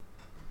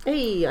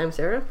Hey, I'm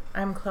Sarah.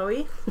 I'm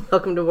Chloe.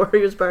 Welcome to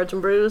Warriors, Bards,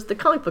 and Brews, the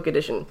comic book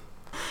edition.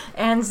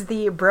 And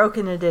the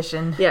broken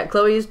edition. Yeah,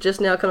 Chloe's just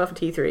now come off of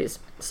T3s,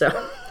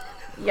 so...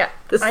 Yeah.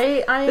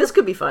 This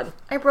could be fun.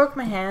 I broke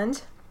my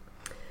hand.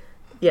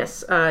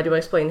 Yes, do I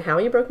explain how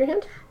you broke your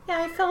hand? Yeah,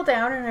 I fell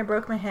down and I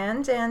broke my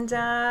hand, and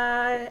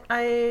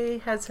I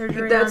had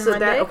surgery on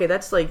Monday.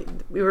 That's like,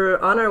 we were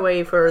on our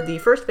way for the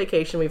first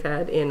vacation we've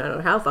had in I don't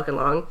know how fucking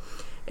long,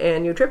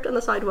 and you tripped on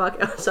the sidewalk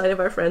outside of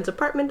our friend's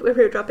apartment where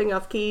we were dropping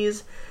off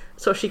keys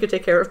so she could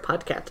take care of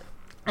Podcat.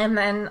 And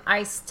then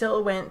I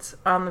still went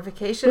on the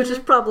vacation. Which is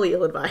probably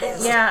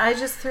ill-advised. Yeah, I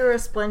just threw a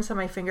splint on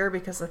my finger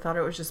because I thought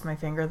it was just my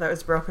finger that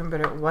was broken, but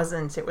it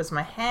wasn't. It was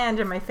my hand,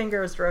 and my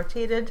finger was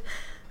rotated.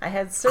 I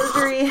had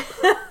surgery.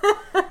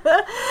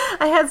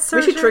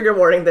 We should trigger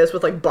warning this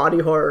with like body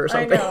horror or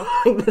something.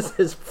 I know. This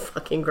is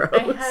fucking gross.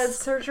 I had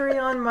surgery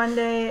on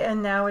Monday,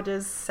 and now it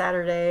is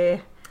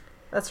Saturday.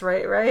 That's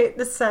right?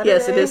 This Saturday?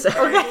 Yes, it is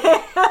Saturday.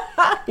 Okay.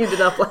 You did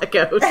not black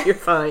out. You're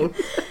fine.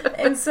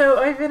 And so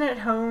I've been at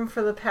home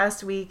for the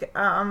past week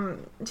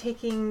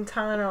taking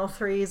Tylenol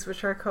 3s,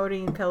 which are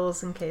codeine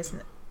pills in case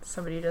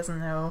somebody doesn't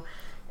know.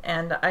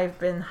 And I've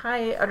been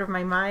high out of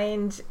my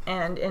mind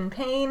and in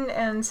pain.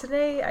 And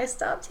today I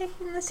stopped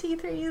taking the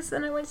T3s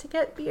and I went to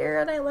get beer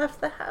and I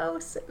left the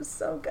house. It was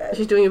so good.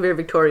 She's doing a very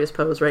victorious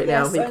pose right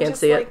now. You can't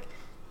see it.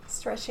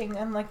 Stretching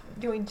and like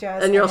doing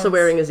jazz and you're hands. Also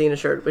wearing a Xena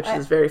shirt, which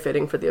is very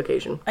fitting for the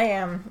occasion. I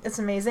am. It's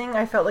amazing.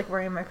 I felt like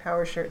wearing my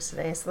power shirts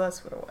today, so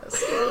that's what it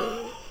was.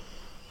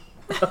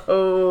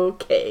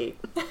 Okay.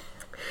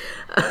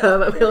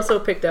 We also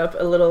picked up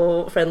a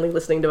little friendly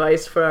listening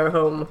device for our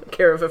home,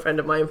 care of a friend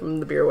of mine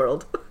from the beer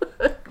world.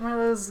 One of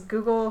those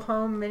Google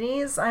Home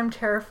Minis. I'm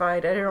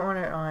terrified. I don't want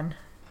it on.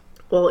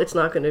 Well, it's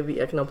not going to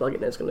be. I can unplug it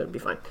and it's going to be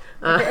fine.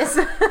 Okay,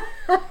 so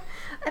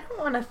I don't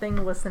want a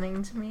thing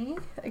listening to me,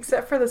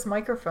 except for this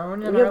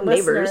microphone and we our have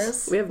neighbors.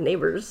 listeners. We have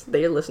neighbors.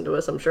 They listen to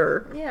us, I'm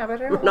sure. Yeah, but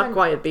we're not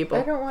quiet people.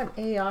 I don't want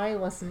AI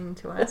listening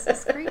to us.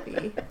 It's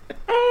creepy.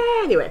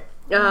 Anyway,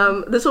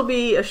 this will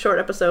be a short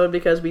episode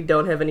because we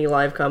don't have any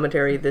live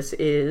commentary. This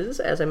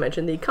is, as I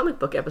mentioned, the comic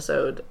book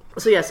episode.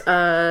 So yes,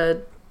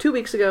 2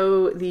 weeks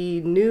ago,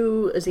 the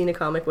new Xena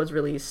comic was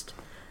released.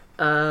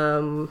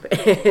 And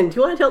do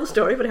you want to tell the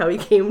story about how he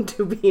came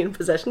to be in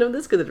possession of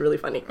this? Because it's really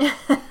funny.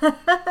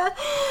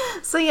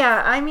 So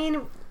yeah, I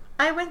mean,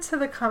 I went to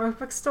the comic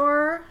book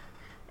store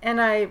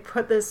and I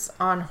put this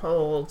on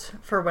hold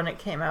for when it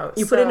came out.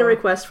 You put in a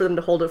request for them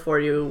to hold it for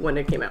you when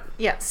it came out.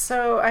 Yeah,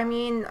 so I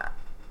mean,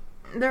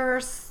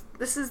 this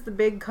is the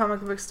big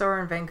comic book store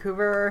in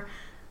Vancouver.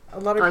 A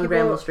lot of on people,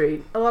 Granville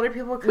Street. A lot of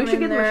people come in there. We should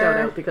give them a shout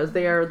out because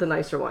they are the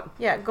nicer one.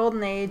 Yeah,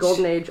 Golden Age.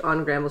 Golden Age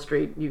on Granville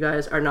Street. You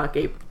guys are not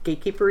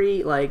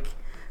gatekeepery like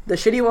the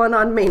shitty one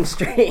on Main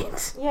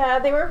Street. Yeah,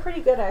 they were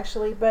pretty good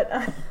actually,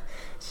 but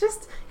it's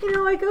just,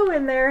 I go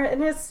in there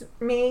and it's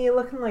me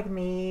looking like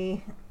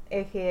me,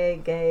 aka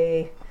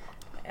gay,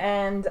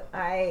 and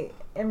I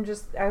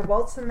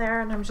waltz in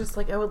there and I'm just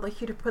like, I would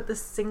like you to put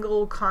this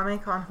single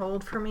comic on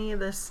hold for me,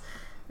 this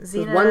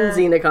one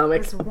Xena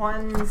comic. This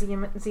one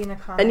Xena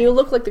comic. And you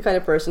look like the kind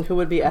of person who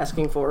would be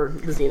asking for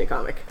the Xena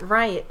comic.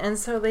 Right, and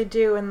so they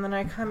do, and then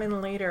I come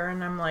in later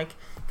and I'm like,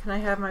 can I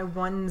have my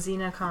one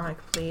Xena comic,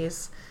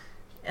 please?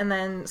 And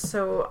then,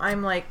 so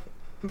I'm like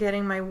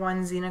getting my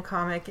one Xena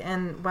comic,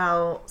 and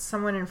while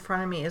someone in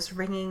front of me is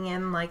ringing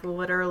in like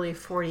literally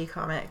 40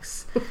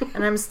 comics,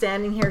 and I'm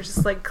standing here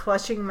just like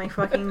clutching my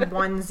fucking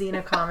one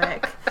Xena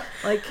comic.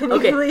 Like, can you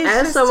please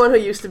as someone who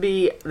used to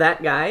be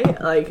that guy,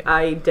 like,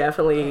 I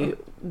definitely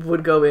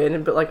would go in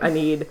and be like, I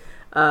need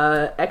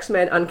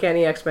X-Men,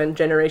 Uncanny X-Men,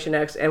 Generation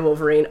X, and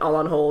Wolverine all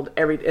on hold.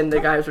 And the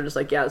guys were just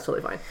like, yeah, that's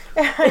totally fine.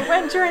 I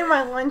went during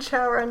my lunch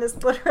hour, and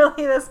it's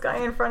literally this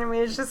guy in front of me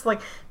is just like,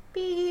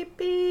 beep,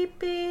 beep,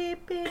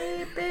 beep,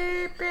 beep,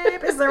 beep,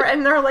 beep.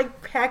 And they're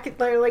like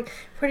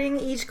putting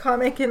each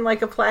comic in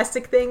like a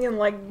plastic thing and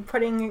like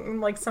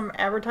putting like some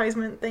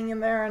advertisement thing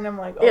in there, and I'm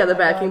like, oh, yeah, the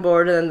backing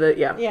board and then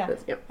yep.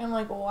 I'm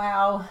like,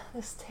 wow,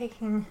 this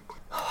taking.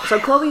 So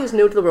Chloe is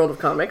new to the world of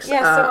comics.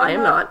 Yeah, so I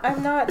am not.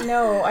 I'm not.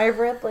 No, I've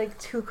read like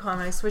 2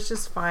 comics, which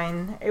is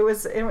fine. It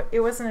was an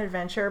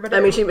adventure, but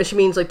I mean, she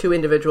means like 2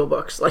 individual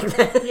books, like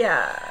that.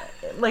 Yeah,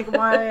 like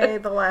Y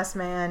the Last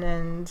Man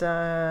and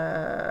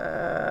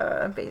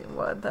the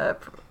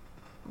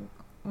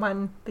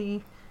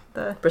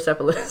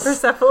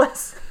Persepolis. That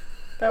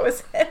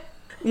was it.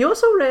 You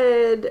also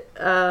read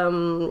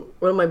one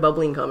of my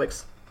bubbling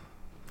comics.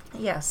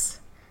 Yes.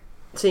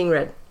 Seeing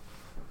Red,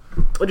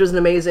 which was an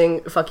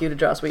amazing fuck you to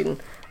Joss Whedon.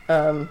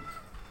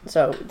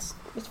 So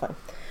it's fine.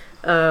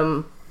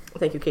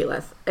 Thank you,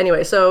 Kaylath.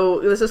 Anyway, so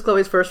this is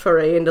Chloe's first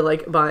foray into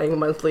like buying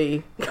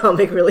monthly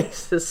comic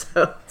releases,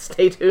 so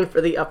stay tuned for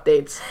the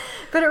updates.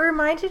 But it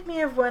reminded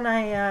me of when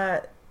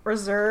I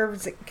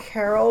reserved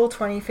Carol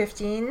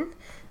 2015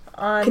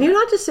 on... Can you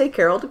not just say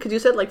Carol? Because you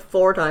said like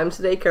 4 times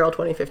today, Carol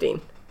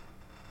 2015.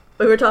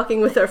 We were talking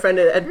with our friend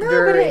at the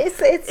brewery. No,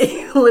 but it's...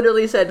 He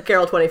literally said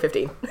Carol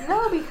 2015.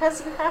 No,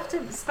 because you have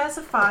to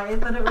specify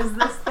that it was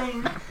this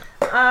thing.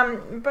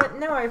 But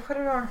no, I put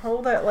it on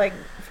hold at like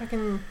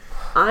fucking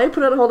I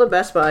put on hold at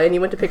Best Buy, and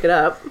you went to pick it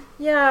up.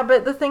 Yeah,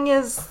 but the thing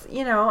is,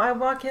 you know, I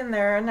walk in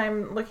there, and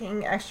I'm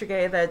looking extra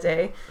gay that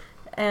day,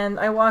 and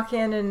I walk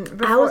in, and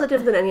before, How is it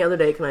different than any other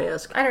day, can I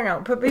ask? I don't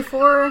know, but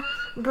before,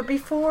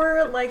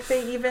 like,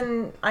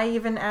 I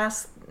even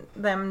asked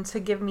them to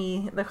give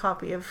me the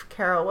copy of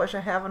Carol, which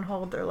I have on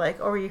hold. They're like,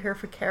 "Oh, are you here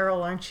for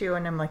Carol, aren't you?"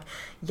 And I'm like,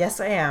 "Yes,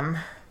 I am."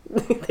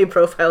 They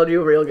profiled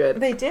you real good.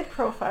 They did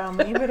profile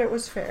me, but it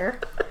was fair.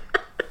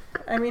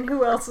 I mean,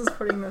 who else is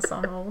putting this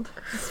on hold?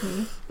 It's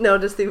me. No,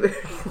 just the very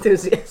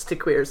enthusiastic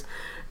queers.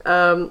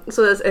 So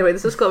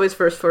this is Chloe's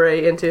first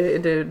foray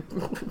into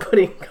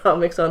putting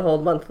comics on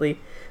hold monthly.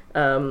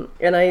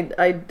 And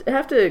I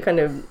have to kind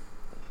of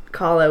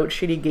call out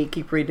shitty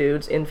gatekeepery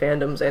dudes in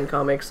fandoms and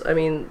comics. I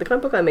mean, the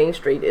comic book on Main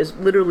Street is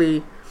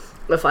literally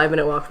a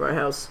 5-minute walk from our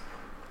house.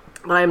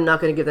 But I'm not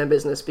going to give them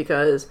business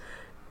because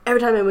every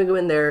time we go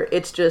in there,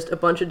 it's just a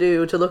bunch of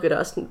dudes to look at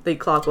us. They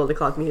clock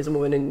me as a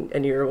woman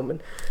and you're a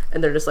woman.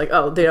 And they're just like,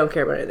 oh, they don't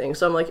care about anything.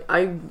 So I'm like,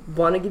 I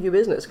want to give you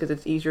business because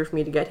it's easier for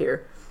me to get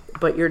here.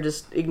 But you're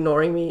just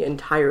ignoring me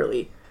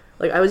entirely.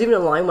 Like, I was even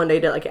in line one day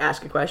to, like,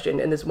 ask a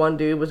question. And this one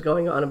dude was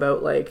going on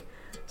about, like,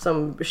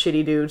 some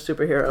shitty dude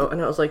superhero.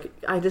 And I was like,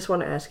 I just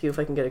want to ask you if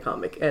I can get a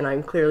comic. And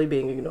I'm clearly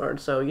being ignored.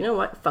 So, you know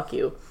what? Fuck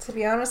you. To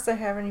be honest, I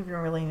haven't even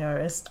really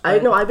noticed. I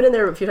know, I've been in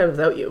there a few times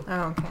without you.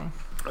 Oh, okay.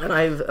 And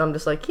I'm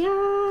just like, yeah,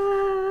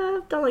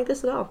 I don't like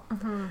this at all.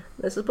 Mm-hmm.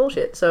 This is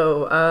bullshit.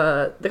 So,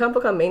 the comic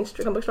book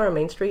store on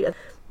Main Street,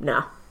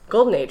 nah.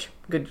 Golden Age.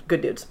 Good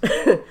dudes.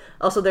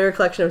 Also, their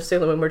collection of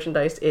Sailor Moon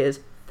merchandise is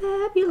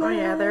fabulous. Oh,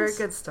 yeah, they're a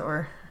good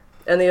store.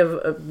 And they have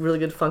a really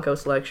good Funko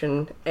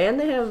selection. And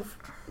they have,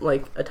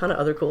 like, a ton of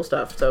other cool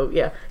stuff. So,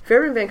 yeah. If you're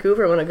ever in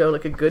Vancouver and want to go,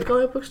 like, a good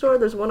comic book store,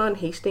 there's one on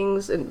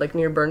Hastings, and like,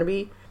 near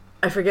Burnaby.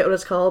 I forget what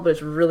it's called, but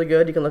it's really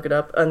good. You can look it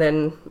up. And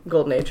then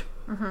Golden Age.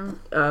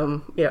 Mm-hmm.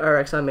 Yeah,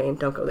 RX on Main.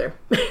 Don't go there.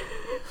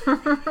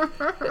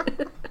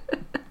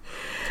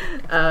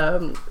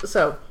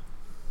 So,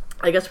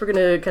 I guess we're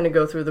going to kind of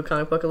go through the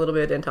comic book a little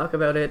bit and talk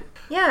about it.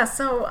 Yeah,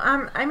 so,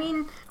 I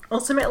mean,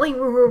 ultimately,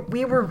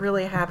 we were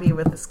really happy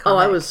with this comic. Oh,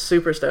 I was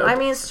super stoked. I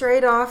mean,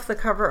 straight off, the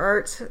cover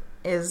art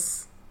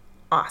is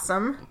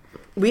awesome.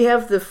 We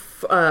have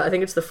I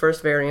think it's the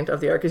first variant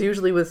of the art, because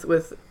usually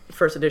with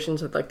first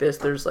editions like this,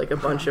 there's like a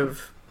bunch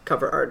of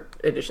cover art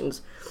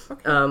editions.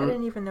 Okay, I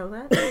didn't even know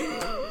that.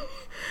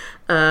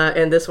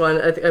 And this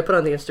one, I put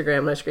on the Instagram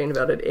and I screened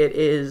about it. It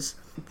is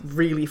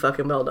really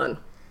fucking well done.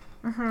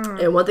 Mm-hmm.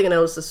 And one thing I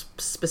noticed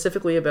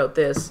specifically about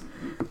this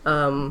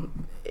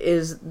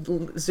is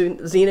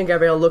Xena and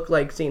Gabrielle look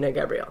like Xena and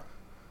Gabrielle.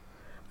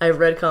 I've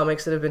read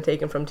comics that have been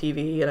taken from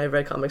TV, and I've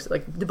read comics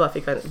like the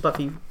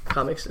Buffy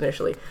comics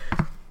initially.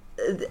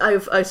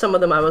 Some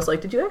of them I was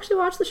like, did you actually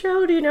watch the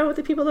show? Do you know what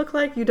the people look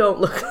like? You don't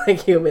look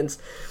like humans.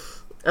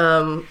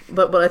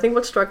 But I think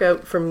what struck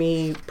out for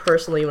me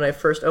personally when I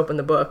first opened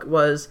the book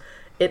was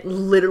it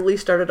literally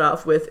started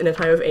off with In a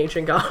Time of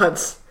Ancient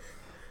Gods.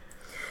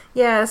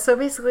 Yeah, so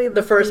basically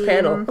the first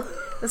panel.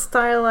 The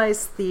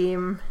stylized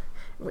theme,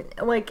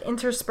 like,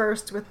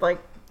 interspersed with, like,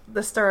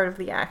 the start of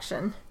the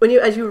action.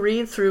 As you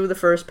read through the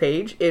first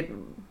page,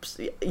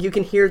 you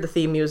can hear the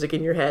theme music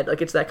in your head.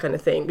 Like, it's that kind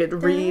of thing. It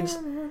reads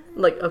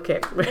like,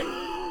 okay.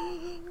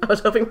 I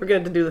was hoping we're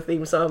going to do the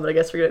theme song, but I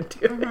guess we're going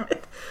to do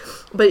it.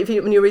 But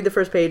when you read the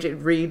first page, it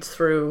reads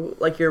through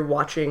like you're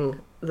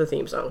watching the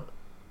theme song.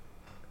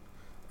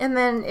 And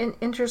then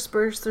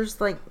interspersed,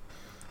 there's, like,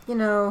 you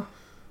know,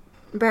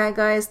 bad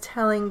guys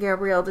telling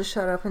Gabrielle to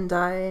shut up and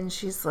die, and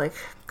she's like,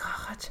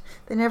 God,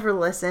 they never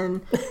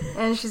listen.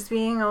 And she's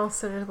being all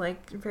sort of,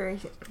 like, very...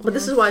 But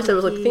this is why I said it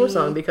was like the theme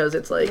song, because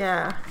it's like...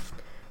 Yeah.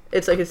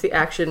 It's like it's the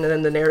action and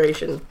then the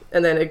narration.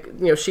 And then,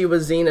 she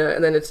was Xena,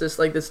 and then it's just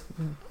like this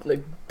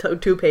like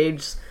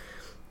 2-page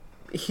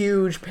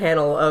huge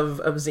panel of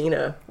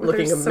Xena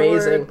looking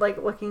amazing.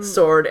 Looking...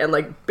 Sword and,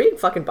 like, big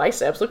fucking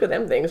biceps. Look at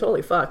them things.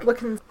 Holy fuck.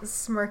 Looking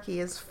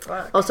smirky as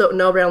fuck. Also,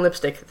 no brown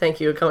lipstick.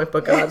 Thank you, comic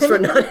book gods, for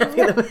not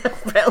having them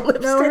have brown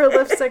lipstick. No, her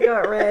lipstick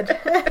got red.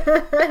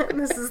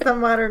 This is the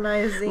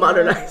modernized Xena.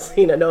 Modernized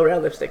Xena, no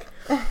brown lipstick.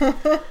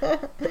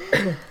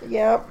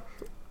 Yep.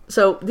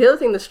 So, the other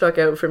thing that stuck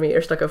out for me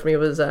was the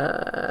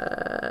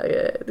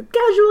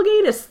casual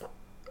gayness.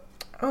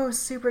 Oh,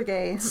 super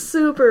gay.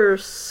 Super,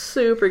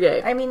 super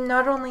gay. I mean,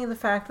 not only the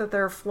fact that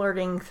they're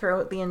flirting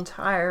throughout the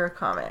entire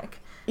comic.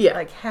 Yeah.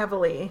 Like,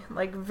 heavily.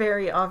 Like,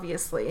 very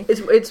obviously.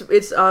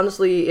 It's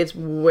honestly, it's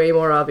way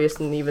more obvious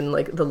than even,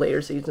 like, the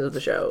later seasons of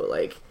the show.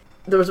 Like,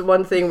 there was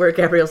one thing where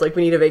Gabrielle's like,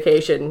 we need a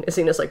vacation. And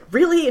Cena's like,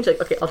 really? And she's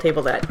like, okay, I'll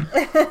table that.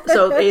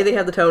 So, they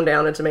have the tone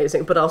down. It's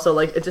amazing. But also,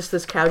 like, it's just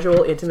this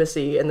casual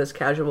intimacy and this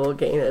casual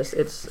gayness.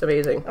 It's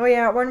amazing. Oh,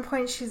 yeah. At one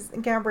point,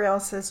 Gabrielle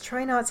says,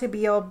 try not to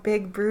be all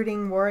big,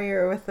 brooding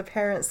warrior with the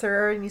parents.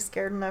 They're already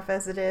scared enough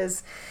as it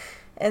is.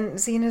 And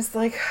Xena's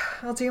like,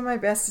 I'll do my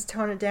best to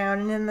tone it down.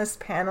 And in this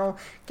panel,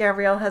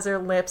 Gabrielle has her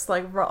lips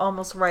like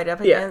almost right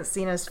up against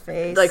Xena's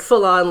face. Like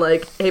full on,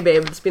 like, hey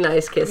babe, let's be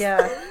nice, kiss.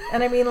 Yeah.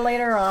 And I mean,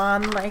 later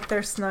on, like,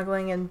 they're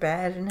snuggling in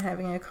bed and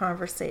having a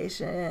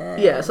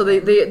conversation. Yeah, so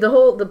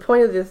the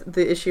point of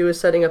the issue is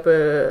setting up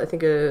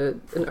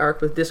an arc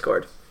with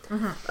Discord.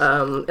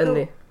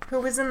 Mm-hmm. Who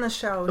was in the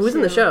show. Who was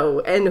in the show,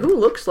 and who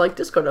looks like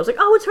Discord. I was like,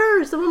 oh, it's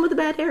her. It's the one with the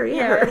bad hair.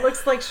 Yeah, it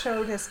looks like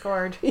show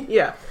Discord.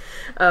 Yeah.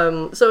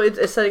 So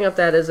it's setting up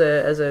that as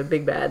a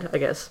big bad, I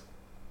guess.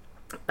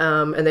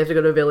 And they have to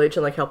go to a village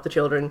and, like, help the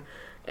children.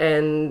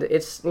 And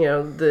it's, you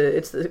know,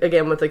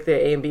 again with, like, the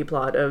A and B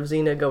plot of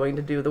Xena going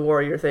to do the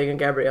warrior thing and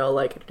Gabrielle,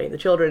 like, entertaining the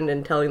children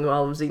and telling them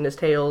all of Xena's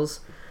tales.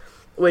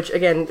 Which,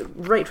 again,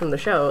 right from the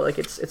show, like,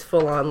 it's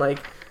full on,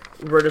 like,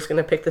 we're just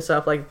gonna pick this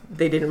up, like,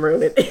 they didn't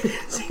ruin it in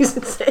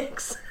season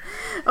 6.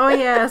 Oh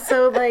yeah,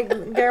 so like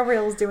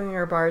Gabrielle's doing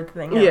her bard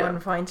thing at one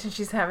point, and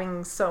she's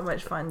having so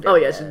much fun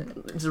doing it.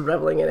 She's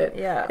reveling in it.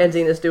 Yeah. And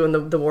Xena's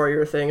doing the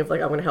warrior thing of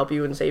like, I'm gonna help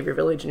you and save your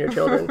village and your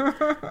children.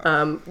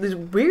 These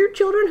weird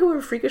children who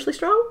are freakishly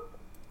strong.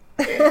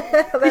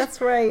 That's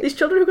right. These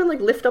children who can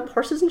like lift up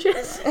horses and shit.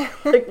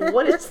 Like,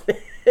 what is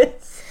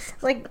this?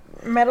 Like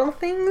metal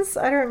things?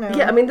 I don't know.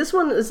 Yeah, I mean, this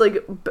one is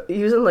like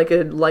using like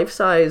a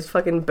life-size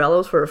fucking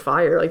bellows for a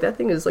fire. Like, that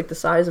thing is like the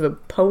size of a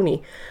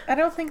pony. I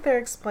don't think they're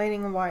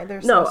explaining why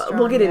they're so strong.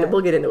 We'll get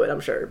into it,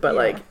 I'm sure. But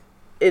like,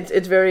 it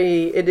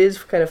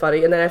is kind of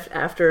funny. And then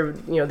after,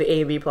 you know, the A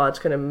and B plots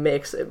kind of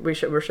mix, we're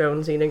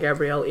shown Xena and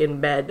Gabrielle in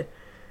bed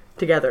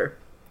together.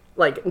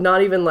 Like,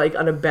 not even like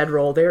on a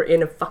bedroll. They're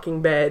in a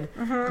fucking bed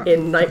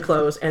in night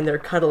clothes and they're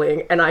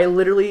cuddling. And I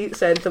literally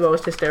sent the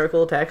most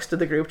hysterical text to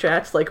the group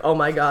chats, like, oh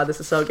my god,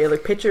 this is so gay.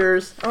 Like,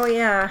 pictures. Oh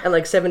yeah. And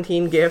like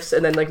 17 gifs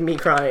and then like me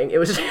crying. It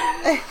was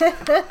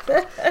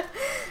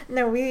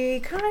No, we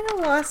kind of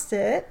lost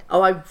it.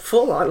 Oh, I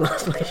full on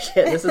lost my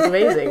shit. This is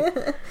amazing.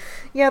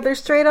 Yeah, they're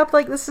straight up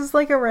like, this is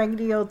like a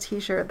raggedy old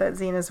t-shirt that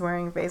Xena's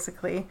wearing,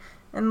 basically.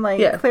 And,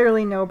 like,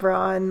 clearly no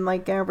bra, and,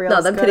 like,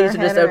 Gabrielle's no, them titties are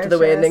just out to the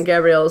wind, and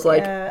Gabrielle's,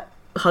 like,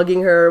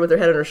 hugging her with her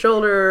head on her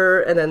shoulder,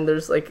 and then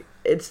there's, like,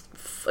 it's,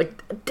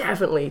 like,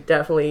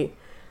 definitely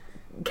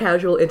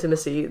casual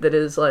intimacy that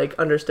is, like,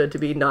 understood to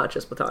be not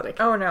just platonic.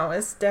 Oh, no,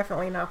 it's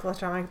definitely not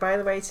platonic. By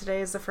the way, today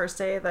is the first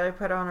day that I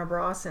put on a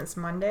bra since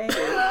Monday.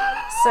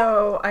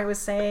 So, I was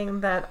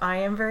saying that I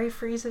am very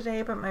free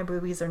today, but my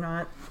boobies are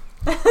not.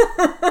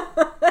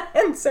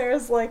 And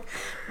Sarah's like,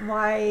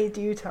 why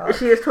do you talk?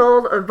 She has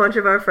told a bunch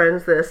of our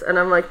friends this, and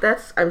I'm like,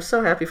 I'm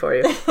so happy for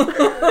you.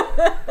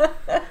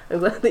 I'm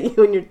glad that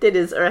you and your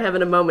titties are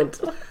having a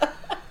moment.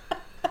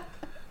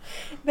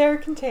 They're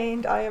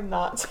contained, I am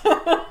not.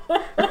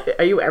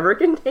 Are you ever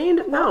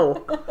contained?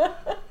 No.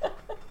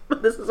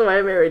 But this is why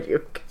I married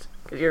you,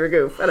 because you're a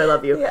goof, and I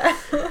love you. Yeah.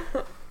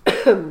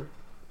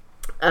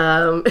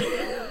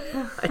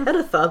 I had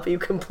a thought, but you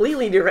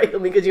completely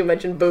derailed me because you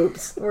mentioned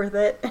boobs. Worth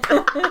it.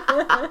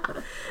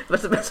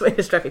 What's the best way to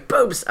distract me?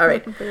 Boobs. All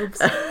right.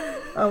 Boobs.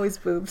 Always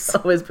boobs.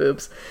 Always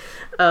boobs.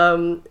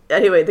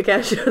 Anyway, the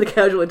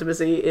casual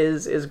intimacy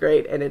is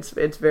great, and it's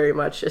very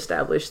much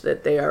established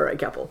that they are a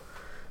couple.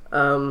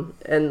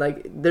 And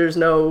like, there's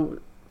no.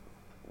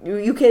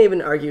 You can't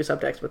even argue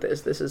subtext with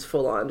this. This is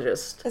full on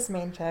just... It's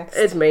main text.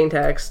 It's main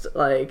text.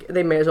 Like,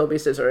 they may as well be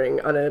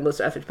scissoring on a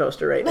Melissa Etheridge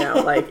poster right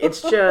now. Like, it's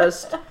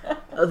just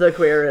the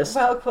queerest.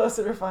 Well,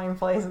 closer to finding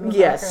place in the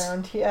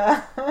background.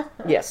 Yeah.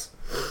 Yes.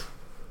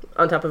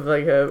 On top of,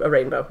 like, a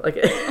rainbow. Like...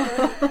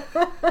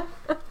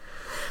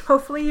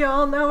 Hopefully you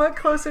all know what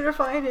Closer to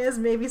Find is.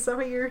 Maybe some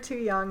of you are too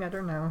young. I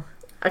don't know.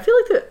 I feel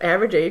like the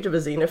average age of a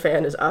Xena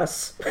fan is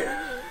us.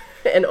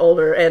 And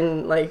older,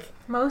 and, like...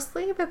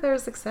 Mostly, but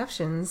there's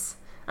exceptions.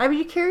 I'd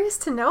be curious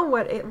to know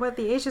what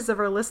the ages of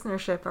our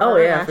listenership are. Oh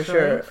yeah,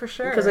 actually. for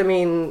sure. Because I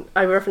mean,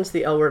 I reference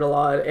the L Word a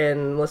lot,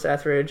 and Melissa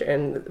Etheridge,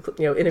 and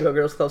Indigo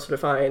Girls Closer to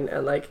Fine,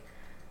 and like,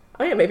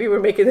 oh yeah, maybe we're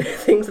making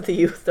things that the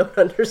youth don't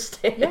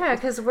understand. Yeah,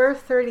 because we're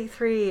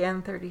 33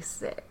 and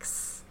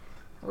 36,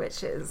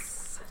 which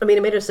is. I mean,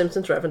 I made a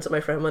Simpsons reference at my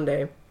friend one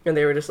day, and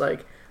they were just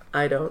like,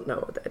 "I don't know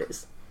what that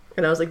is."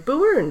 And I was like,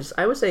 Boo Earns.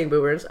 I was saying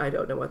Boo Earns. I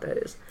don't know what that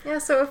is. Yeah,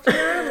 so if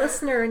you're a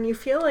listener and you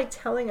feel like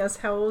telling us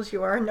how old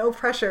you are, no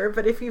pressure,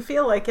 but if you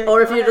feel like it,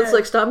 or if you're just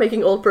like, stop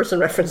making old person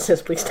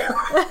references, please tell.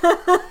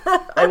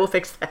 I will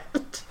fix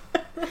that.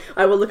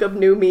 I will look up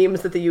new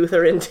memes that the youth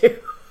are into.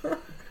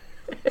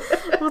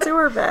 We'll do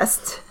our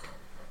best.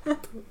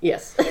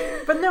 Yes.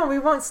 But no, we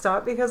won't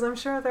stop, because I'm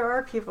sure there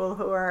are people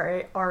who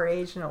are our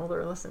age and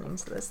older listening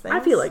to this thing.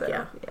 I feel like,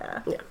 Yeah.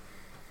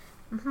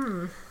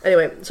 Mm-hmm.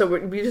 Anyway, so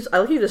I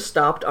like you just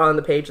stopped on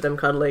the page of them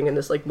cuddling and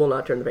just like, will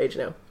not turn the page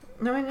now.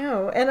 No, I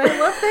know. And I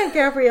love that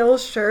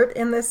Gabrielle's shirt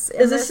is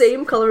the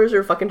same color as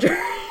her fucking shirt.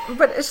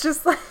 But it's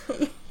just like,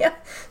 yeah.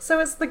 So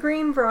it's the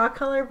green bra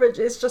color, but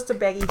it's just a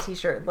baggy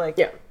t-shirt. Like,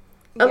 yeah.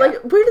 I'm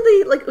like, where do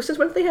they, like, since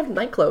when do they have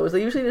night clothes?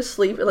 They usually just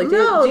sleep, like,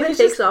 Gina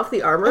takes off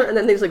the armor, and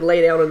then they just, like,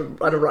 lay down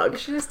on a rug.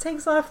 She just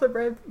takes off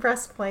the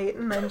breastplate,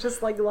 and then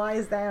just, like,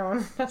 lies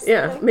down.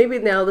 Yeah, maybe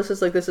now this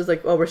is like,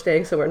 oh, we're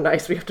staying somewhere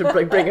nice, we have to,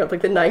 like, bring out,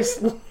 like, the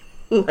nice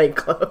night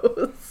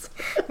clothes.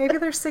 Maybe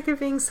they're sick of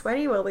being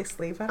sweaty while they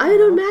sleep. I I'd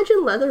don't know.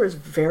 imagine leather is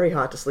very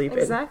hot to sleep in.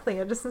 Exactly.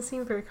 It doesn't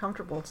seem very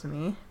comfortable to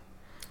me.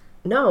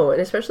 No, and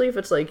especially if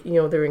it's like,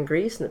 they're in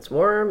Greece and it's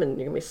warm and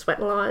you're gonna be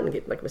sweating a lot and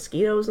get like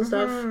mosquitoes and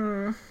stuff.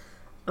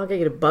 Okay,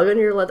 get a bug on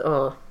your leather.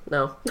 Oh,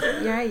 no.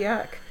 Yeah,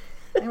 yuck.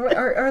 And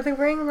are they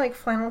wearing like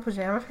flannel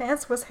pajama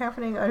pants? What's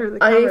happening under the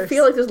covers? I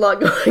feel like there's a lot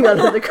going on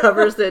under the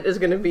covers that is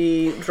going to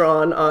be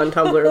drawn on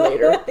Tumblr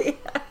later.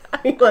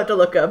 You'll have to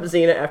look up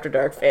Xena After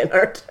Dark fan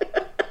art.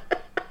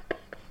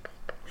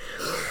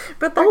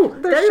 But that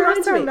their reminds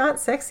shorts are me. not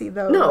sexy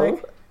though.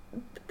 No.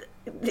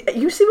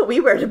 You see what we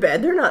wear to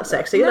bed. They're not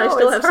sexy, and I No,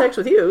 still it's have sex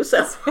with you,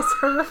 so... It's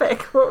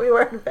horrific what we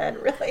wear in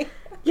bed, really.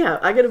 Yeah,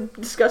 I get a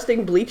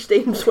disgusting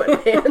bleach-stained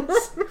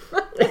sweatpants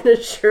and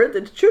a shirt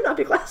that should not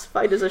be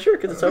classified as a shirt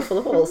because it's so full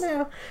of holes.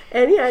 No.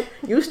 And yet,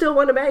 you still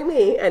want to bang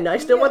me, and I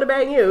still want to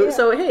bang you,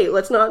 so hey,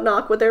 let's not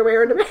knock what they're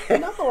wearing to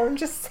bed. No, I'm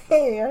just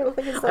saying. I don't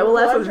think it's. I will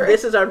laugh if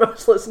this is our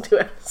most listened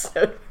to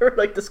episode. We're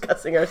like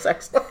discussing our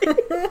sex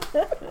life.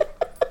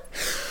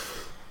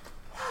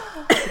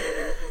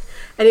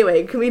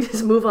 Anyway, can we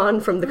just move on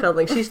from the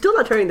cuddling? She's still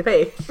not turning the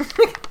page.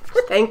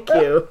 Thank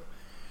you.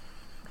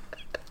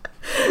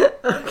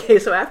 Okay,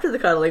 so after the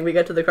cuddling, we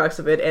get to the crux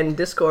of it, and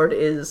Discord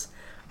is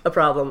a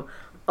problem.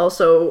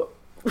 Also,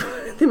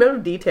 the amount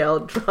of detail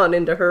drawn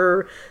into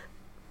her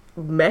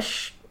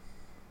mesh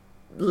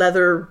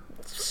leather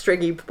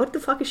stringy... What the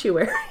fuck is she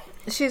wearing?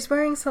 She's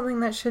wearing something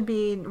that should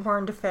be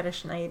worn to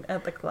fetish night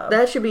at the club.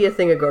 That should be a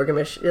thing of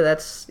Gorgamish.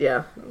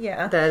 Yeah.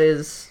 Yeah. That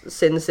is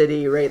Sin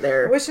City right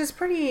there. Which is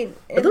pretty...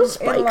 Are those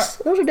spikes?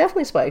 Those are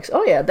definitely spikes.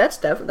 Oh yeah,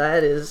 that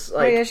is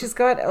like... Oh yeah, she's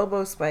got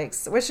elbow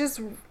spikes, which is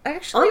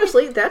actually...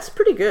 Honestly, that's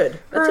pretty good.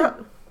 That's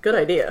a good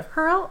idea.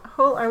 Her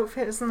whole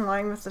outfit is in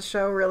line with the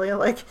show, really.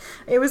 Like,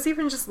 it was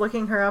even just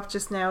looking her up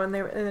just now, and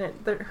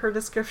her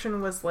description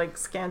was, like,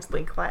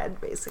 scantily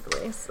clad,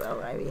 basically.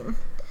 So, I mean...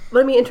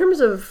 But I mean, in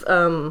terms of,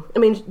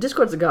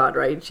 Discord's a god,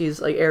 right?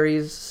 She's like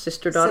Ares'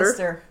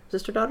 sister-daughter?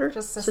 Sister-daughter?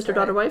 Just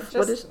sister-daughter wife?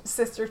 What is?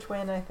 Sister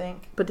twin, I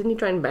think. But didn't he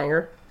try and bang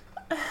her?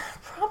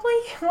 Probably.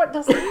 What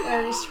doesn't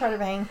Ares try to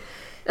bang?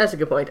 That's a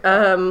good point.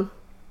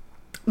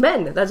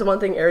 Men, that's the one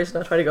thing Ares does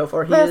not try to go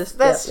for.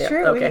 That's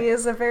true. Okay. He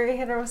is a very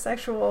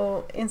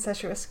heterosexual,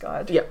 incestuous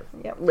god. Yep.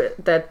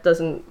 But that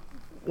doesn't...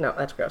 No,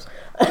 that's gross.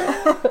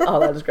 Oh,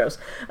 that is gross.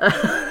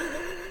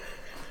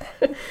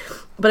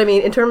 But I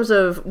mean, in terms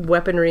of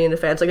weaponry and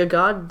defense, like a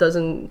god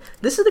doesn't...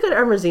 This is the kind of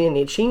armor Xena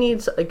needs. She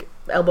needs, like,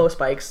 elbow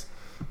spikes.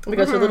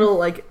 Because her little,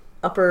 like,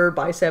 upper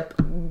bicep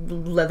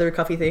leather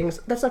cuffy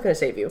things, that's not going to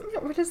save you. Yeah,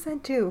 what does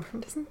that do?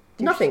 It doesn't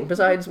do Nothing,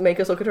 besides make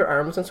us look at her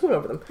arms and swoon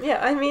over them. Yeah,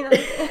 I mean,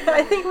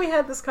 I think we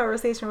had this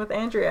conversation with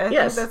Andrea. I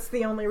Yes. think that's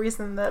the only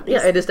reason that...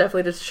 Yeah, it is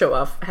definitely to show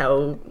off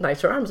how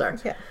nice her arms are.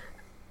 Yeah.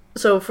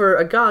 So for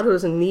a god who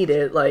doesn't need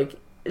it, like,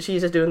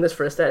 she's just doing this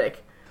for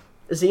aesthetic.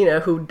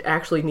 Xena, who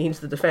actually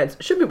needs the defense,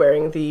 should be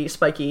wearing the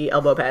spiky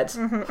elbow pads.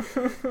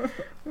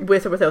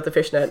 With or without the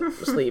fishnet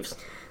sleeves.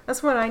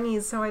 That's what I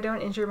need so I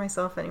don't injure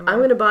myself anymore. I'm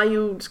going to buy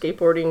you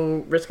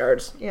skateboarding wrist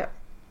guards. Yeah.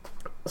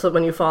 So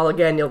when you fall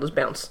again, you'll just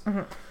bounce.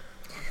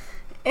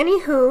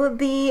 Anywho,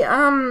 the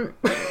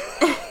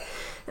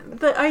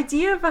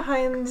idea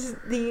behind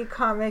the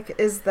comic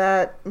is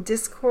that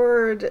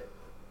Discord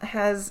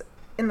has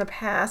in the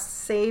past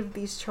saved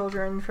these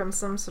children from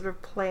some sort of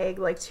plague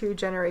like 2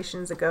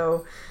 generations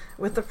ago,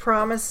 with the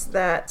promise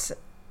that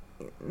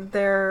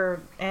their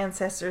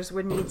ancestors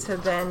would need to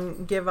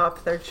then give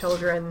up their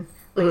children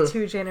like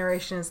 2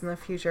 generations in the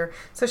future.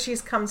 So she's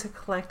come to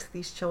collect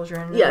these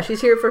children. Yeah,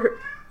 she's here for her.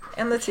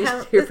 And She's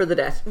here for the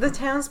death. The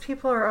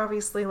townspeople are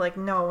obviously like,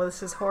 no,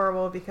 this is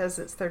horrible because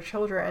it's their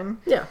children.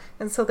 Yeah.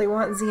 And so they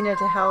want Xena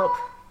to help.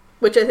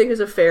 Which I think is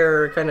a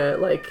fair kind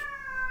of like...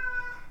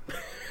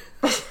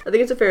 I think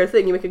it's a fair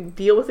thing. You make a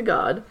deal with the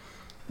god.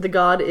 The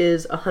god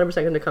is 100%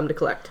 going to come to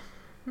collect.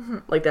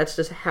 Like, that's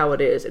just how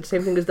it is. It's the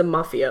same thing as the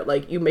mafia.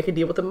 Like, you make a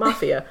deal with the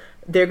mafia,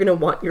 they're going to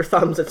want your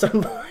thumbs at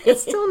some point.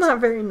 It's still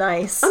not very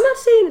nice. I'm not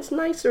saying it's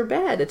nice or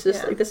bad. It's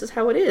just, like, this is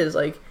how it is.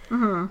 Like,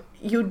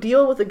 you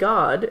deal with a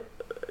god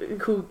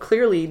who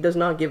clearly does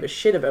not give a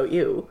shit about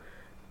you.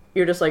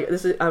 You're just like,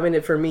 I'm in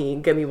it for me.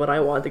 Give me what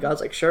I want. The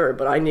god's like, sure,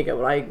 but I need to get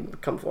what I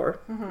come for.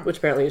 Which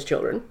apparently is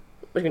children.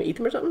 Are you going to eat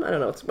them or something? I don't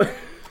know.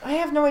 I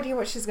have no idea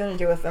what she's going to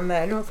do with them.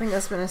 I don't think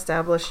that's been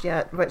established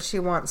yet, but she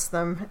wants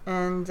them.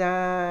 And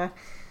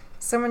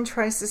someone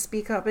tries to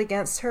speak up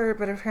against her,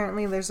 but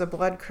apparently there's a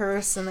blood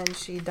curse, and then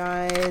she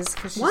dies.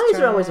 Why is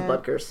there always a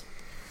blood curse?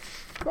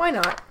 Why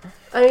not?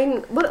 I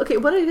mean,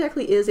 what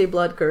exactly is a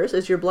blood curse?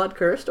 Is your blood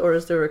cursed, or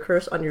is there a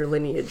curse on your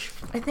lineage?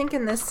 I think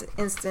in this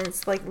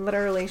instance, like,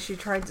 literally she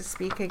tried to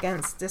speak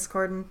against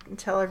Discord and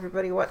tell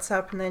everybody what's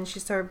up, and then she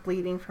started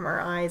bleeding from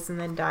her eyes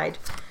and then died.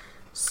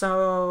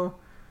 So...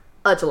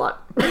 That's a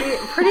lot.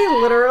 Pretty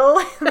literal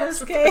in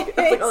this case.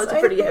 Like, oh, it's a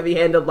pretty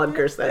heavy-handed blood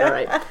curse then,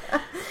 alright.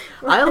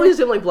 I always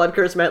assumed, like, blood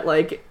curse meant,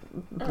 like,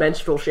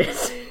 menstrual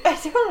shit. I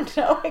don't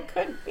know. It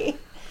could be.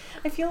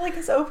 I feel like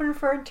it's open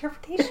for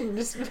interpretation.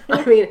 Just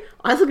I mean,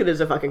 I look at it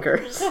as a fucking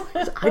curse.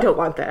 I don't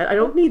want that. I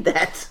don't need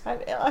that.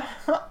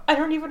 I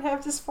don't even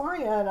have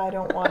dysphoria, and I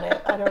don't want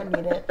it. I don't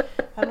need it.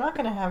 I'm not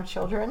going to have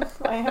children.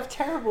 I have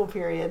terrible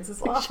periods.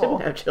 It's You awful.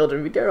 shouldn't have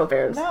children. Be terrible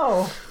parents.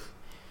 No.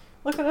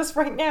 Look at us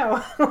right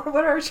now. What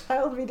would our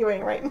child be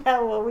doing right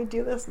now while we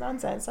do this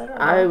nonsense? I don't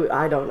know.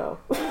 I don't know.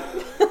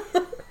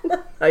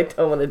 I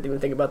don't want to even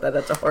think about that.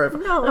 That's a horrible.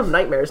 No. I have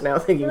nightmares now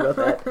thinking about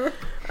that.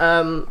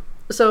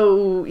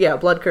 So yeah,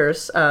 blood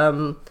curse.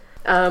 So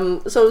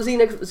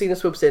Xena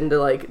swoops in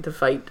to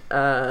fight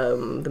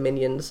the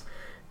minions,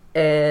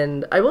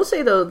 and I will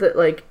say though that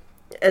like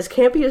as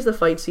campy as the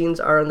fight scenes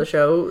are on the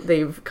show,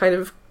 they've kind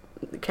of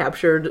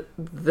captured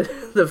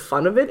the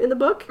fun of it in the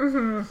book.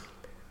 Mm-hmm.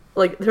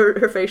 Like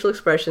her facial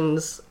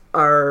expressions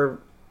are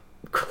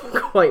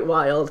quite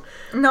wild.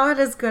 Not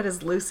as good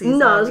as Lucy's.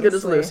 Not as good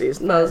as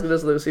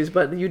Lucy's,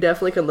 but you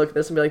definitely can look at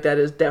this and be like, that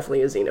is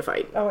definitely a Xena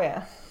fight. Oh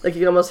yeah. Like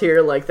you can almost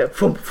hear like the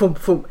boom, boom,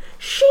 boom,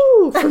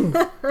 shing. Boom.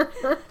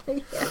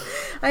 Yeah.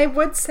 I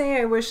would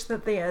say I wish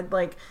that they had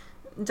like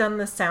done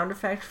the sound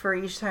effect for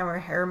each time her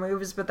hair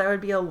moves, but that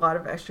would be a lot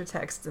of extra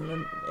text in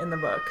the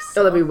books.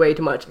 Oh, that'd be way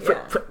too much.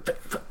 Yeah.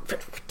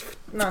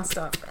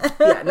 Non-stop.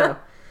 Yeah, no.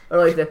 Or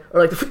like the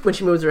when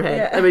she moves her head.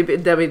 Yeah.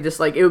 That'd be just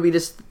like, it would be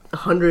just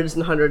hundreds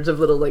and hundreds of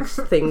little like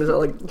things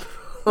like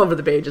all over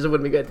the pages. It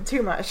wouldn't be good.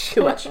 Too much.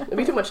 Too much. It'd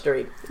be too much to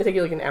read. It'd take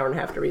you like an hour and a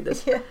half to read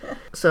this. Yeah.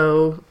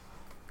 So,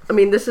 I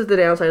mean, this is the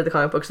downside of the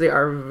comic books. They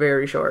are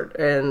very short,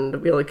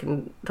 and we only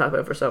can talk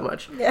about it for so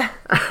much. Yeah.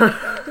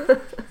 I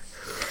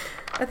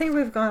think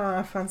we've gone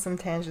off on some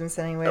tangents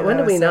anyway. When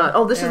did we not?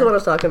 Oh, this is the one I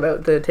was talking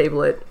about, the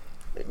tablet.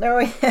 Oh,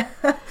 yeah.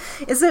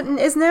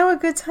 Is now a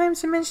good time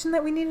to mention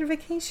that we need a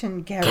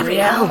vacation,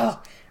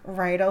 Gabrielle?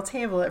 Right, I'll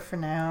table it for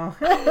now.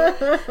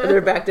 And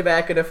they're back to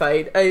back in a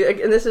fight.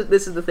 And this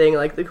is the thing.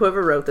 Like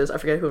whoever wrote this, I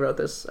forget who wrote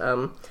this.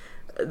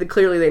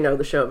 Clearly, they know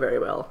the show very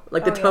well.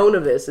 Like the tone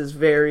of this is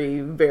very,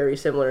 very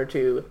similar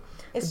to.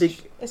 It's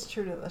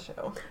true to the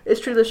show.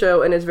 It's true to the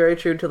show, and it's very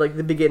true to like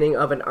the beginning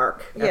of an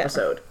arc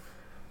episode.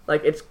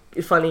 Like it's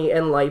funny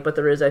and light, but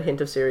there is that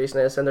hint of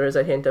seriousness, and there is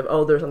that hint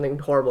of there's something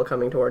horrible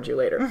coming towards you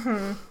later.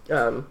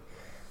 Mm-hmm.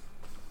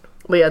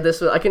 But yeah,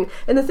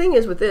 and the thing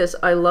is with this,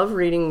 I love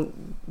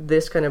reading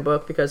this kind of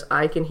book because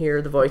I can hear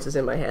the voices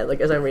in my head.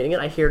 Like as I'm reading it,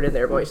 I hear it in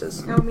their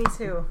voices. Oh, me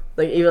too.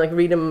 Like even like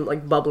read them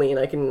like bubbly, and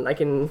I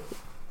can,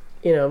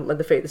 you know, like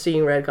the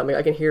Seeing Red comic,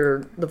 I can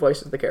hear the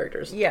voices of the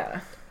characters.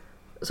 Yeah.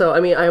 So I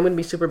mean, I'm going to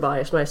be super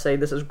biased when I say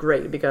this is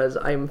great because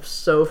I'm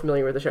so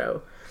familiar with the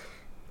show.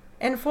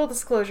 And full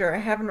disclosure, I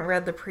haven't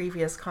read the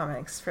previous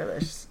comics for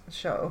this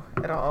show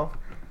at all.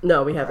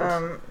 No, we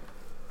haven't.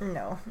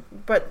 No,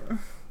 but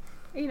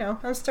you know,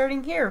 I'm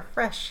starting here,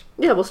 fresh.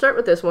 Yeah, we'll start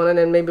with this one, and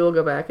then maybe we'll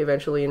go back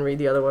eventually and read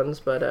the other ones.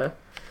 But I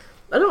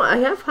don't know. I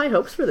have high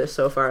hopes for this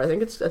so far. I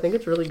think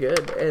it's really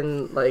good,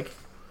 and like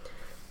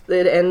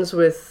it ends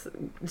with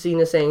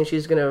Xena saying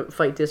she's gonna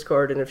fight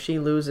Discord, and if she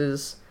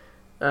loses,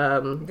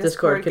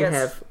 Discord can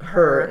have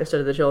her instead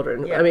of the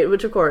children. Yeah. I mean,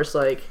 which of course,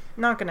 like,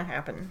 not gonna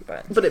happen,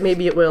 but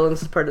maybe it will. And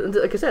it's part of,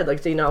 like I said,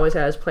 like Xena always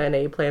has Plan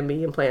A, Plan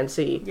B, and Plan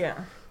C. Yeah.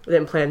 And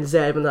then Plan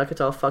Z, when that gets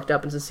all fucked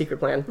up, it's a secret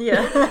plan.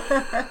 Yeah.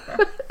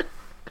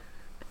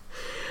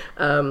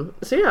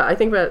 So yeah, I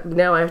think that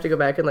now I have to go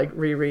back and like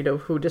reread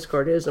of who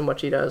Discord is and what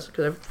she does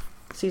because I've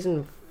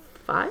season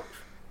 5.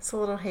 It's a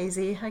little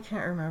hazy. I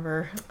can't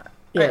remember.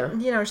 Yeah,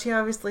 you know, she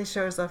obviously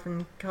shows up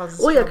and causes.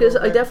 Well, yeah, because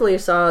I definitely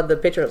saw the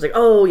picture. And I was like,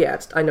 oh yeah,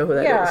 I know who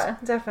that is. Yeah,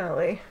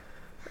 definitely.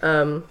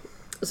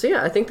 So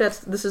yeah, I think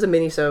this is a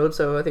mini-sode,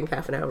 so I think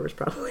half an hour is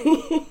probably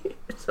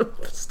it's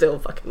still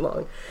fucking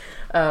long.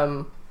 I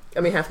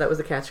mean, half of that was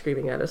the cat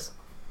screaming at us.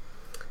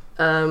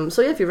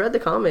 So yeah, if you read the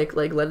comic,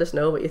 like, let us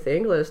know what you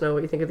think. Let us know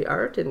what you think of the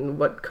art and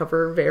what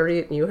cover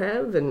variant you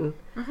have, and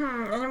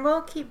and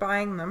we'll keep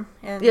buying them.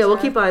 And yeah, we'll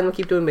keep buying. We'll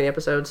keep doing mini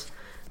episodes.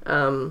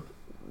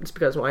 Just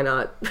because why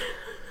not?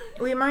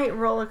 We might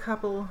roll a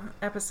couple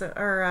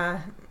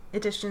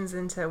editions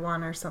into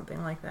one or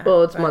something like that.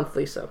 Well, it's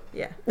monthly, so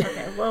yeah.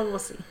 Okay. Well, we'll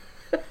see.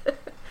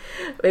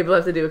 Maybe we'll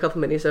have to do a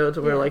couple mini-sodes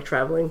when we're like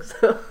traveling.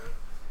 So,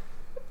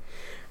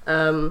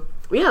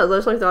 yeah, let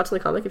us know your thoughts on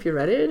the comic if you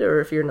read it,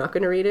 or if you're not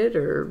going to read it,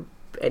 or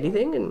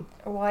anything, and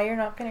why you're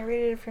not going to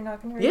read it if you're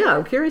not going to read it. Yeah,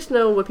 I'm curious to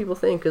know what people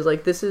think because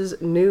like this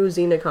is new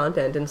Xena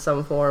content in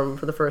some form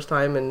for the first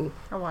time in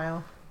a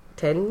while.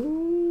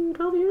 10,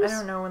 12 years? I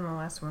don't know when the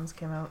last ones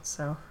came out,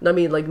 so... I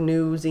mean, like,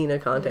 new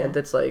Xena content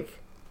that's, like,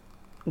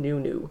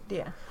 new.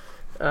 Yeah.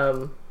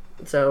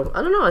 So,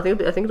 I don't know. I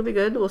think it'll be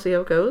good. We'll see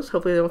how it goes.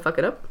 Hopefully they don't fuck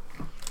it up.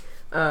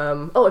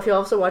 If you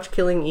also watch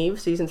Killing Eve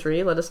Season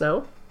 3, let us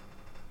know.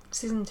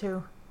 Season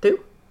 2.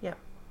 2? Yep.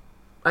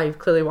 I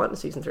clearly want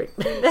Season 3.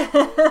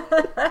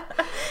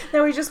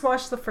 No, we just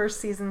watched the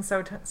first season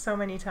so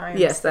many times.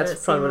 Yes,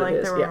 that's probably what it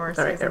is. There were more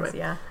seasons,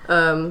 yeah.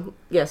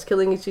 Yes,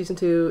 Killing Eve Season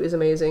 2 is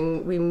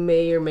amazing. We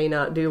may or may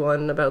not do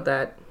one about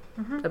that,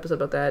 episode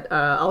about that.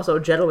 Also,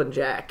 Gentleman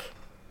Jack.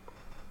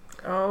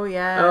 Oh,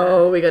 yeah.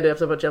 Oh, we got to do an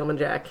episode about Gentleman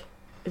Jack.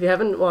 If you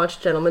haven't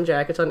watched Gentleman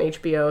Jack, it's on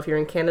HBO. If you're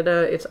in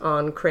Canada, it's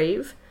on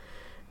Crave.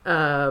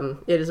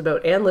 It is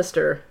about Anne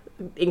Lister,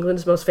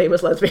 England's most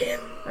famous lesbian.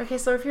 Okay,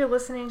 so if you're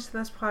listening to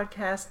this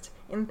podcast,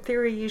 in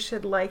theory you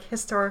should like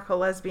historical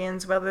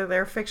lesbians, whether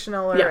they're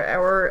fictional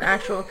or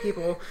actual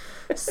people.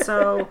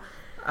 So,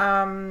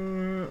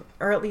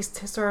 or at least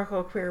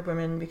historical queer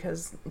women,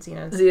 because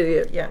Xena's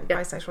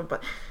bisexual,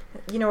 but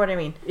you know what I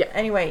mean. Yeah.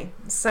 Anyway,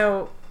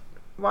 so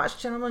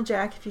watch Gentleman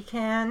Jack if you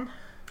can.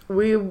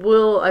 We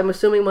will, I'm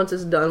assuming once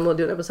it's done, we'll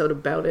do an episode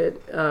about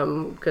it,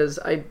 because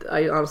I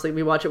honestly,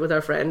 we watch it with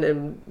our friend,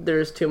 and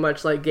there's too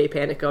much, like, gay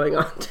panic going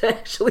on to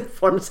actually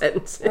form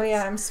sentences. Oh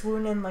yeah, I'm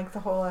swooning, like,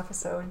 the whole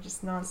episode,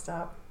 just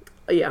nonstop.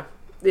 Yeah,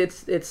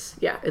 it's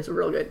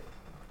real good.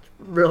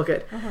 Real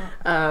good.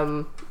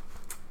 Uh-huh.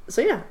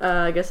 So yeah,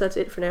 I guess that's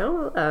it for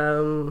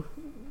now.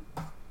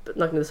 But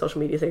not into the social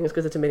media things,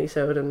 because it's a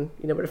mini-sode, and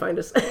you know where to find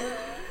us.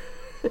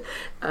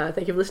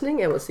 Thank you for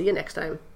listening, and we'll see you next time.